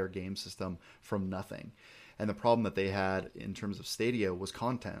entire game system from nothing. And the problem that they had in terms of Stadia was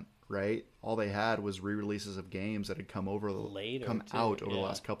content, right? All they had was re-releases of games that had come out over the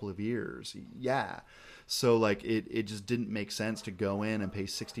last couple of years. Yeah. So, like, it just didn't make sense to go in and pay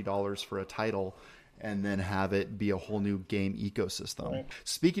 $60 for a title and then have it be a whole new game ecosystem. Right.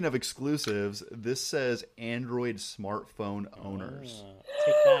 Speaking of exclusives, this says Android smartphone owners.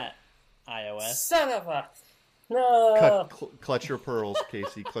 Take that, iOS. Son of a... No. Clutch your pearls,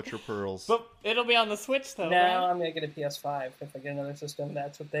 Casey. Clutch your pearls. But it'll be on the Switch, though. Now I'm going to get a PS5 if I get another system.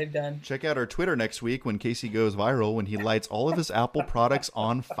 That's what they've done. Check out our Twitter next week when Casey goes viral when he lights all of his Apple products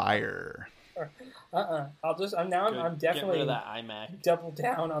on fire. I'm Get rid definitely of that iMac. double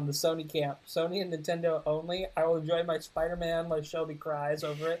down on the Sony camp. Sony and Nintendo only. I will enjoy my Spider-Man like Shelby cries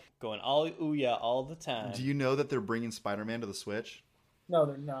over it. Going all Ouya all the time. Do you know that they're bringing Spider-Man to the Switch? No,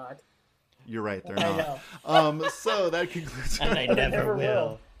 they're not. You're right, they're I not. know. So that concludes. And they never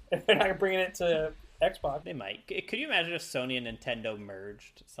will. If they're not bringing it to Xbox. They might. Could you imagine if Sony and Nintendo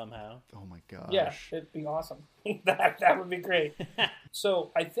merged somehow? Oh my gosh. Yeah, it'd be awesome. that would be great.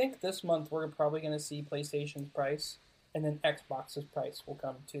 So I think this month we're probably going to see PlayStation's price, and then Xbox's price will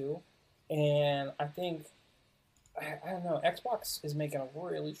come too. And I think, I don't know, Xbox is making a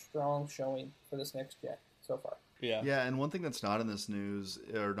really strong showing for this next gen so far. Yeah, and one thing that's not in this news,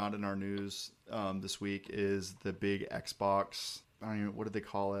 or not in our news this week, is the big Xbox, I don't even, what did they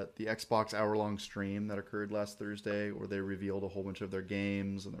call it? The Xbox hour-long stream that occurred last Thursday, where they revealed a whole bunch of their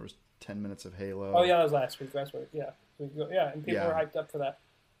games, and there was 10 minutes of Halo. Oh, yeah, that was last week. Yeah. And people were hyped up for that.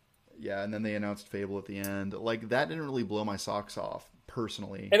 Yeah, and then they announced Fable at the end. Like, that didn't really blow my socks off,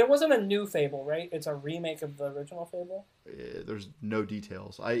 personally. And it wasn't a new Fable, right? It's a remake of the original Fable? There's no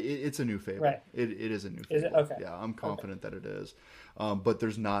details. It's a new Fable. Right. It is a new Fable. Is it? Okay. Yeah, I'm confident that it is. But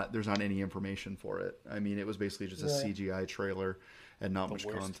there's not any information for it. I mean, it was basically just a CGI trailer and not much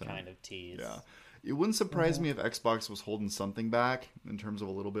content. Kind of tease. Yeah. It wouldn't surprise me if Xbox was holding something back in terms of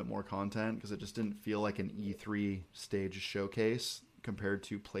a little bit more content, because it just didn't feel like an E3 stage showcase compared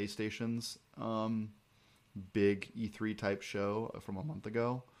to PlayStation's big E3 type show from a month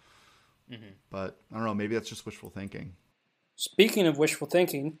ago. Mm-hmm. But I don't know, maybe that's just wishful thinking. Speaking of wishful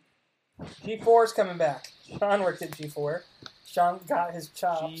thinking, G4 is coming back. Sean worked at G4. Sean got his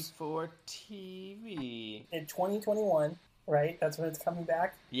chops. G4 TV. In 2021, right? That's when it's coming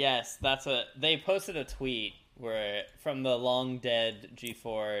back? Yes, they posted a tweet where from the long dead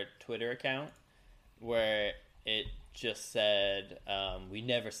G4 Twitter account where it just said, we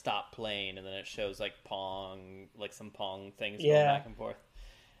never stop playing, and then it shows like Pong, like some Pong things going back and forth.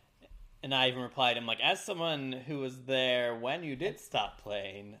 And I even replied, I'm like, as someone who was there when you did stop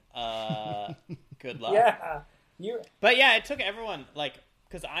playing, good luck. Yeah. But yeah, it took everyone, like,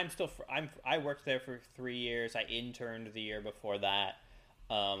 because I worked there for 3 years. I interned the year before that.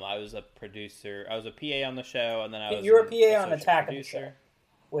 I was a producer. I was a PA on the show, and then I was you were a PA on Attack of the Show.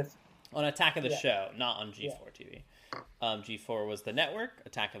 On Attack of the Show, not on G4 TV. G4 was the network.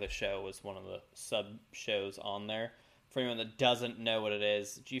 Attack of the Show was one of the sub shows on there. For anyone that doesn't know what it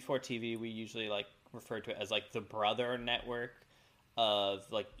is, G4 TV, we usually like refer to it as like the brother network of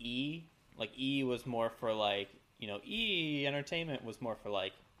like E. Like E was more for like, E Entertainment was more for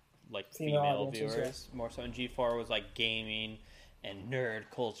like female viewers, more so. And G4 was like gaming and nerd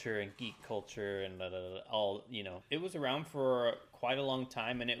culture and geek culture and all, It was around for quite a long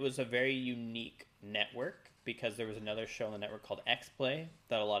time, and it was a very unique network because there was another show on the network called X-Play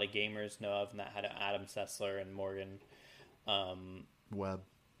that a lot of gamers know of, and that had Adam Sessler and Morgan Webb.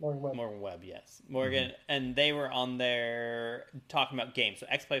 Morgan Webb, yes. Morgan, and they were on there talking about games. So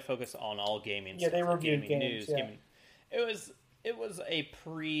X-Play focused on all gaming stuff. They reviewed gaming games, news, gaming. It was a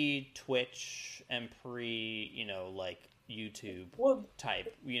pre-Twitch and YouTube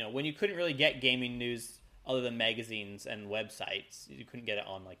type. When you couldn't really get gaming news other than magazines and websites, you couldn't get it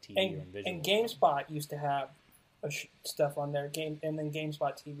on like TV or visual. And GameSpot used to have stuff on there, and then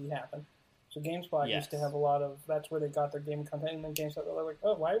GameSpot TV happened. So GameSpot used to have a lot of, that's where they got their gaming content, and then GameSpot, they're like,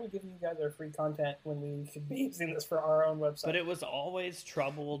 oh, why are we giving you guys our free content when we should be using this for our own website? But it was always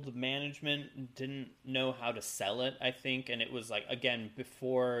troubled. Management didn't know how to sell it, I think, and it was like, again,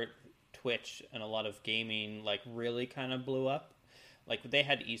 before Twitch and a lot of gaming like really kind of blew up. Like they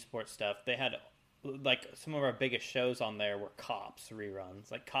had esports stuff. They had like some of our biggest shows on there were Cops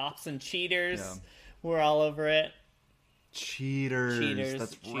reruns. Like Cops and Cheaters were all over it. Cheaters,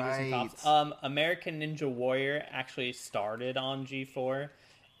 that's right. And Cops. American Ninja Warrior actually started on G4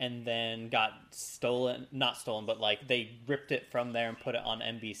 and then got not stolen, but like they ripped it from there and put it on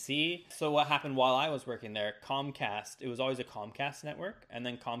NBC. So what happened while I was working there, Comcast, it was always a Comcast network, and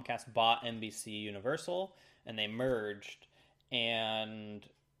then Comcast bought NBC Universal and they merged, and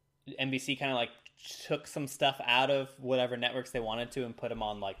NBC kind of like took some stuff out of whatever networks they wanted to and put them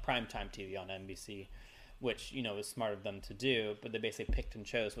on like primetime TV on NBC. Which, was smart of them to do, but they basically picked and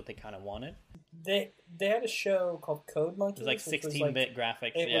chose what they kind of wanted. They had a show called Code Monkeys. It was like 16-bit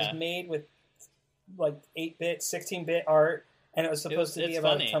graphics. It was made with like 8-bit, 16-bit art, and it was supposed to be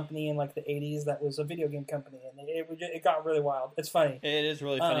about a company in like the 80s that was a video game company, and it got really wild. It's funny. It is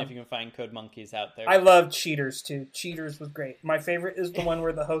really funny if you can find Code Monkeys out there. I love Cheaters too. Cheaters was great. My favorite is the one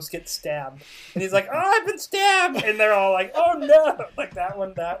where the host gets stabbed, and he's like, "Oh, I've been stabbed," and they're all like, "Oh no!" Like that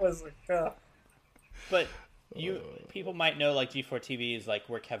one. That was like. But People might know like G4 TV is like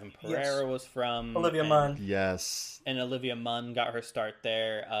where Kevin Pereira was from. Olivia Munn. Yes. And Olivia Munn got her start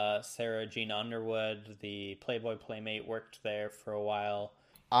there. Sarah Jean Underwood, the Playboy Playmate, worked there for a while.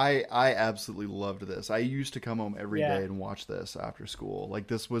 I absolutely loved this. I used to come home every day and watch this after school. Like,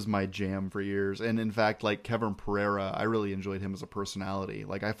 this was my jam for years. And in fact, like Kevin Pereira, I really enjoyed him as a personality.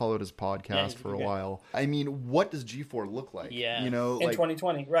 Like, I followed his podcast for a while. I mean, what does G4 look like? Yeah. You know, in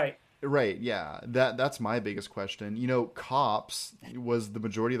 2020, right. Right, yeah. That's my biggest question. You know, Cops was the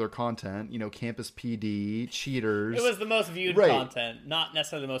majority of their content. You know, Campus PD, Cheaters. It was the most viewed content, not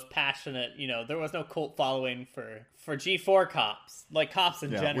necessarily the most passionate. You know, there was no cult following for G4 Cops, like Cops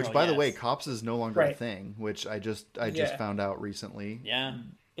in general. Which, by the way, Cops is no longer a thing, which I just found out recently. Yeah,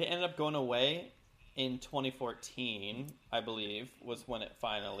 it ended up going away in 2014, I believe, was when it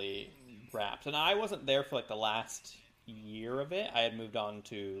finally wrapped. And I wasn't there for like the last year of it. I had moved on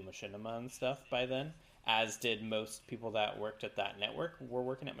to Machinima and stuff by then, as did most people that worked at that network were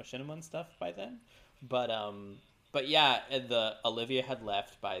working at Machinima and stuff by then. But yeah, the Olivia had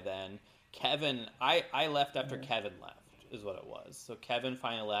left by then. Kevin, I left after Kevin left is what it was. So Kevin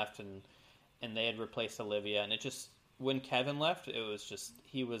finally left and they had replaced Olivia, and it just, when Kevin left, it was just,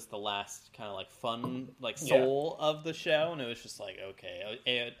 he was the last kind of like fun, like soul of the show, and it was just like,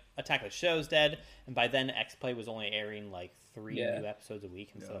 okay, Attack of the Show's dead, and by then X-Play was only airing like 3 new episodes a week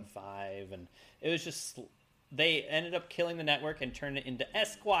instead of 5, and it was just, they ended up killing the network and turned it into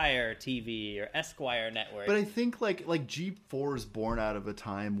Esquire TV or Esquire Network. But I think like G4 is born out of a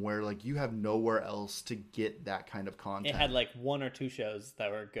time where like you have nowhere else to get that kind of content. It had like 1 or 2 shows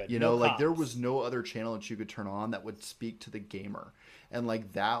that were good. You know, like there was no other channel that you could turn on that would speak to the gamer. And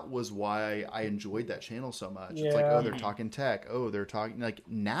like that was why I enjoyed that channel so much. It's like, oh, they're talking tech. Oh, they're talking like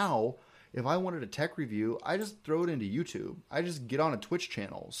now. If I wanted a tech review, I just throw it into YouTube. I just get on a Twitch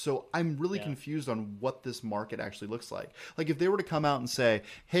channel. So I'm really confused on what this market actually looks like. Like if they were to come out and say,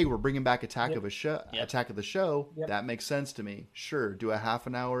 "Hey, we're bringing back Attack of the Show," that makes sense to me. Sure, do a half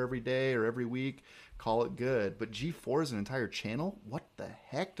an hour every day or every week, call it good. But G4 is an entire channel. What the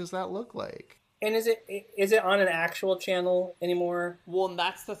heck does that look like? And is it on an actual channel anymore? Well, and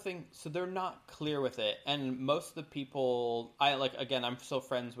that's the thing. So they're not clear with it. And most of the people, I'm still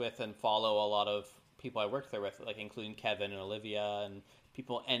friends with and follow a lot of people I worked there with, like including Kevin and Olivia and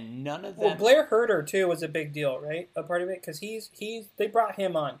people, and none of them. Well, Blair Herter too was a big deal, right? A part of it, because they brought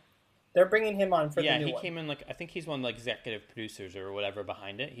him on. They're bringing him on for the new one. Yeah, he came in I think he's one of the executive producers or whatever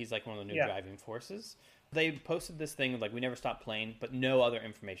behind it. He's like one of the new driving forces. They posted this thing like, we never stopped playing, but no other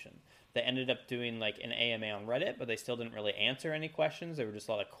information. They ended up doing like an AMA on Reddit, but they still didn't really answer any questions. They were just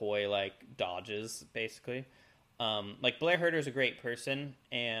a lot of coy like dodges, basically. Like Blair Herter is a great person,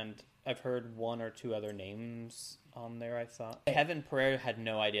 and I've heard 1 or 2 other names on there. I thought Kevin Pereira had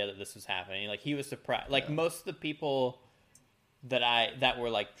no idea that this was happening. Like he was surprised. Like most of the people that were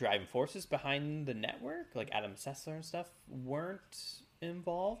like driving forces behind the network, like Adam Sessler and stuff, weren't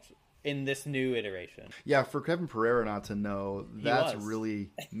involved in this new iteration. Yeah, for Kevin Pereira not to know, that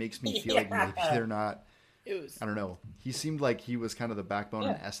really makes me feel like maybe they're not. I don't know. He seemed like he was kind of the backbone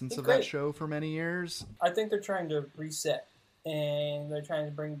and essence of that show for many years. I think they're trying to reset, and they're trying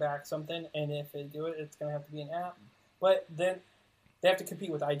to bring back something, and if they do it, it's going to have to be an app. But then they have to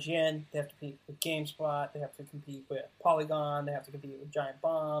compete with IGN, they have to compete with GameSpot, they have to compete with Polygon, they have to compete with Giant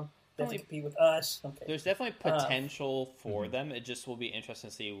Bomb. They have to compete with us. Okay. There's definitely potential for them. It just will be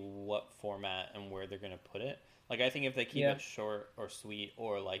interesting to see what format and where they're going to put it. Like, I think if they keep it short or sweet,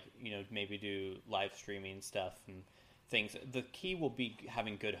 or like, you know, maybe do live streaming stuff and things, the key will be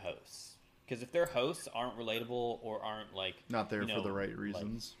having good hosts. Because if their hosts aren't relatable or aren't like not there for the right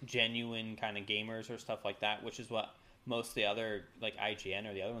reasons, like genuine kind of gamers or stuff like that, which is what most of the other like IGN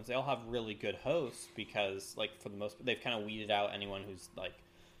or the other ones, they all have really good hosts because like for the most, they've kind of weeded out anyone who's like,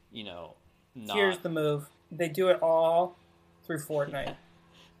 you know, not... Here's the move. They do it all through Fortnite.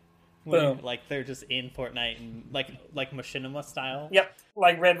 Boom. Like, they're just in Fortnite and, like Machinima style? Yep.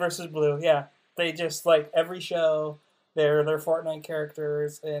 Like Red versus Blue, yeah. They just, like, every show, they're Fortnite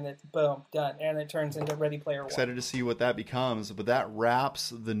characters, and it's, boom, done. And it turns into Ready Player One. Excited to see what that becomes. But that wraps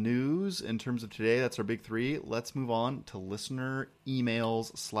the news in terms of today. That's our big 3. Let's move on to listener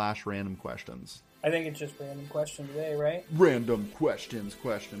emails / random questions. I think it's just random question today, right? Random questions.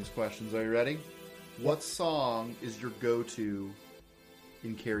 Are you ready? What song is your go-to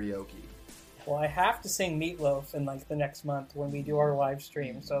in karaoke? Well, I have to sing Meatloaf in like the next month when we do our live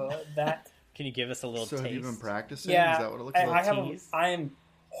stream. So that. Can you give us a little taste? So have you been practicing? Yeah, Is that what it looks like? I am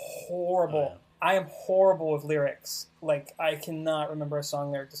horrible. I am horrible with lyrics. Like, I cannot remember a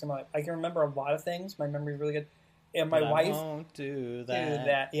song lyric to sing my life. I can remember a lot of things. My memory is really good. And my wife won't do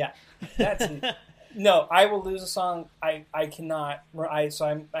that. Yeah, that's No, I will lose a song. I cannot. I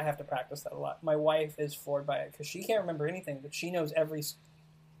have to practice that a lot. My wife is floored by it because she can't remember anything, but she knows every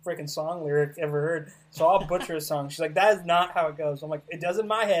freaking song lyric ever heard. So I'll butcher a song. She's like, "That is not how it goes." I'm like, "It does in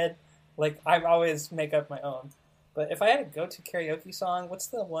my head." Like I always make up my own. But if I had a go-to karaoke song, what's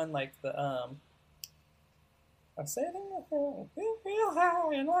the one like the I say real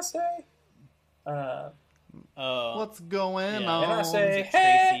high and I say what's going Yeah. on? and I say, Is it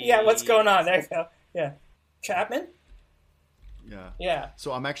hey, Tracy? yeah, what's going on? There you go. Yeah, Chapman. Yeah. Yeah.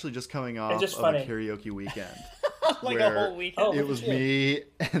 So I'm actually just coming off just of funny. a karaoke weekend. Like where a whole weekend. Oh, It look was at you. me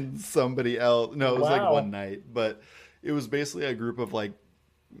and somebody else. No, it was like Wow. one night, but it was basically a group of like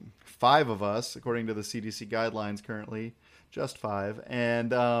 5 of us, according to the CDC guidelines currently, just 5.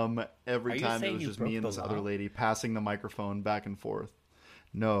 And every Are you time it saying was you just me broke and the this law? other lady passing the microphone back and forth.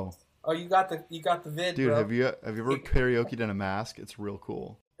 No, Oh, you got the vid, dude, bro. have you ever karaokeed in a mask? It's real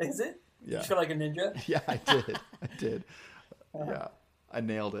cool. Is it? Yeah. You feel like a ninja? Yeah, I did. Yeah, I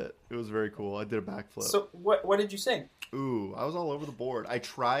nailed it. It was very cool. I did a backflip. So what did you sing? Ooh, I was all over the board. I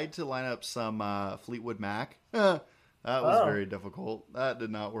tried to line up some Fleetwood Mac. That was Oh. very difficult. That did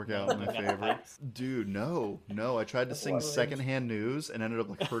not work out in my favor. Dude, no. I tried to sing What range? Secondhand News and ended up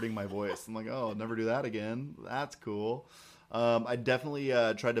like hurting my voice. I'm like, oh, I'll never do that again. That's cool. I definitely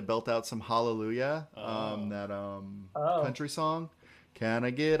tried to belt out some Hallelujah, that country song. Can I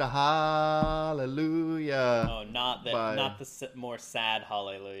get a hallelujah? Oh, not the more sad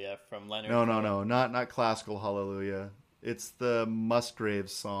Hallelujah from Leonard. No, not classical Hallelujah. It's the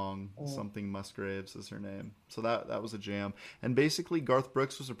Musgraves song. Something Musgraves is her name. So that was a jam. And basically, Garth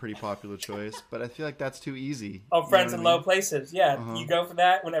Brooks was a pretty popular choice, but I feel like that's too easy. Oh, Friends You in know what I Low mean? Places. Yeah, Uh-huh. you go for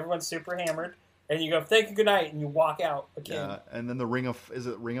that when everyone's super hammered, and you go, thank you, good night, and you walk out. Okay. Yeah, and then the Ring of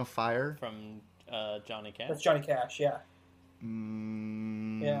Fire? From Johnny Cash. That's Johnny Cash, yeah.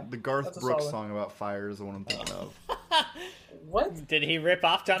 Yeah, The Garth that's a Brooks solid. song about fire is the one I'm thinking of. What? Did he rip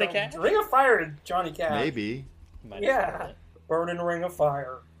off Johnny Cash? Ring of Fire to Johnny Cash. Maybe. Might have Yeah. heard it. Burning a ring of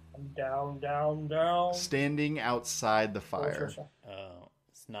fire. Down, down, down. Standing outside the Oh, fire. sure. Oh,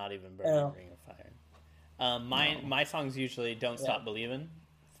 it's not even Burning Oh. Ring of Fire. My songs usually Don't Yeah. Stop Believing.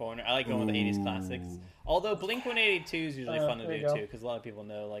 Foreigner. I like going with the 80s classics. Although Blink 182 is usually fun to there do you go. too, because a lot of people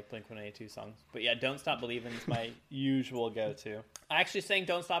know like Blink 182 songs. But yeah, Don't Stop Believing is my usual go-to. I actually sang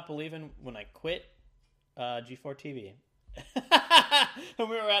Don't Stop Believing when I quit G4 TV. And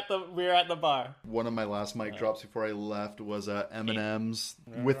we were at the bar. One of my last mic drops before I left was Eminem's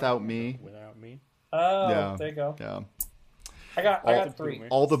Without Me. Without Me. Oh, Yeah. there you go. Yeah. I got 3. Boomer.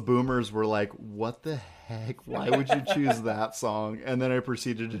 All the boomers were like, what the heck? Why would you choose that song? And then I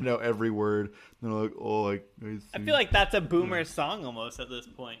proceeded to know every word. And they're like, oh, I feel like that's a boomer song almost at this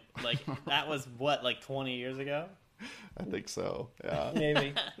point. Like that was what, like 20 years ago? I think so. Yeah.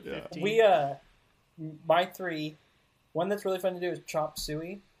 Maybe. Yeah. We, my 3, one that's really fun to do is Chop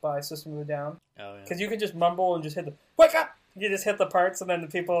Suey by System of a Down. Oh yeah. Because you can just mumble and just hit the, wake up! You just hit the parts and then the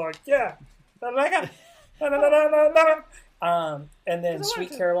people are like, yeah, wake up! And then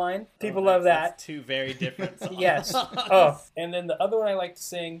Sweet Caroline. People love that. That's 2 very different songs. Yes. Oh, and then the other one I like to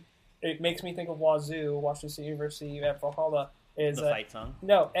sing, it makes me think of Wazoo, Washington State University at Valhalla, is The fight song.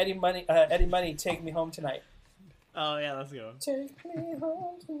 no, Eddie Money, Take Me Home Tonight. Oh yeah, let's go. Take me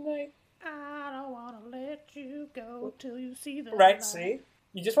home tonight. I don't want to let you go till you see the Right, see?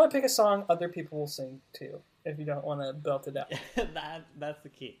 You just want to pick a song other people will sing too, if you don't want to belt it out. That's the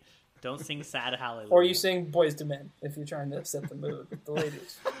key. Don't sing sad hallelujah. Or you sing Boys to Men if you're trying to set the mood with the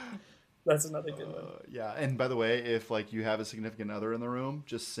ladies. That's another good one. Yeah. And by the way, if like you have a significant other in the room,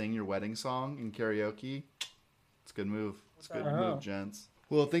 just sing your wedding song in karaoke. It's a good move. It's a good Oh. move, gents.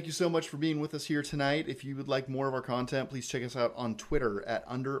 Well, thank you so much for being with us here tonight. If you would like more of our content, please check us out on Twitter at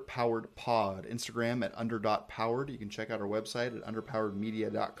underpoweredpod, Instagram at under.powered. You can check out our website at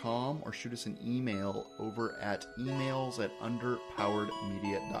underpoweredmedia.com or shoot us an email over at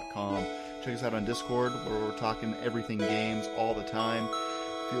emails@underpoweredmedia.com. Check us out on Discord where we're talking everything games all the time.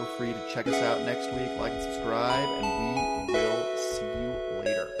 Feel free to check us out next week, like and subscribe, and we will see you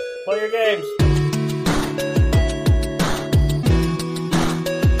later. Play your games.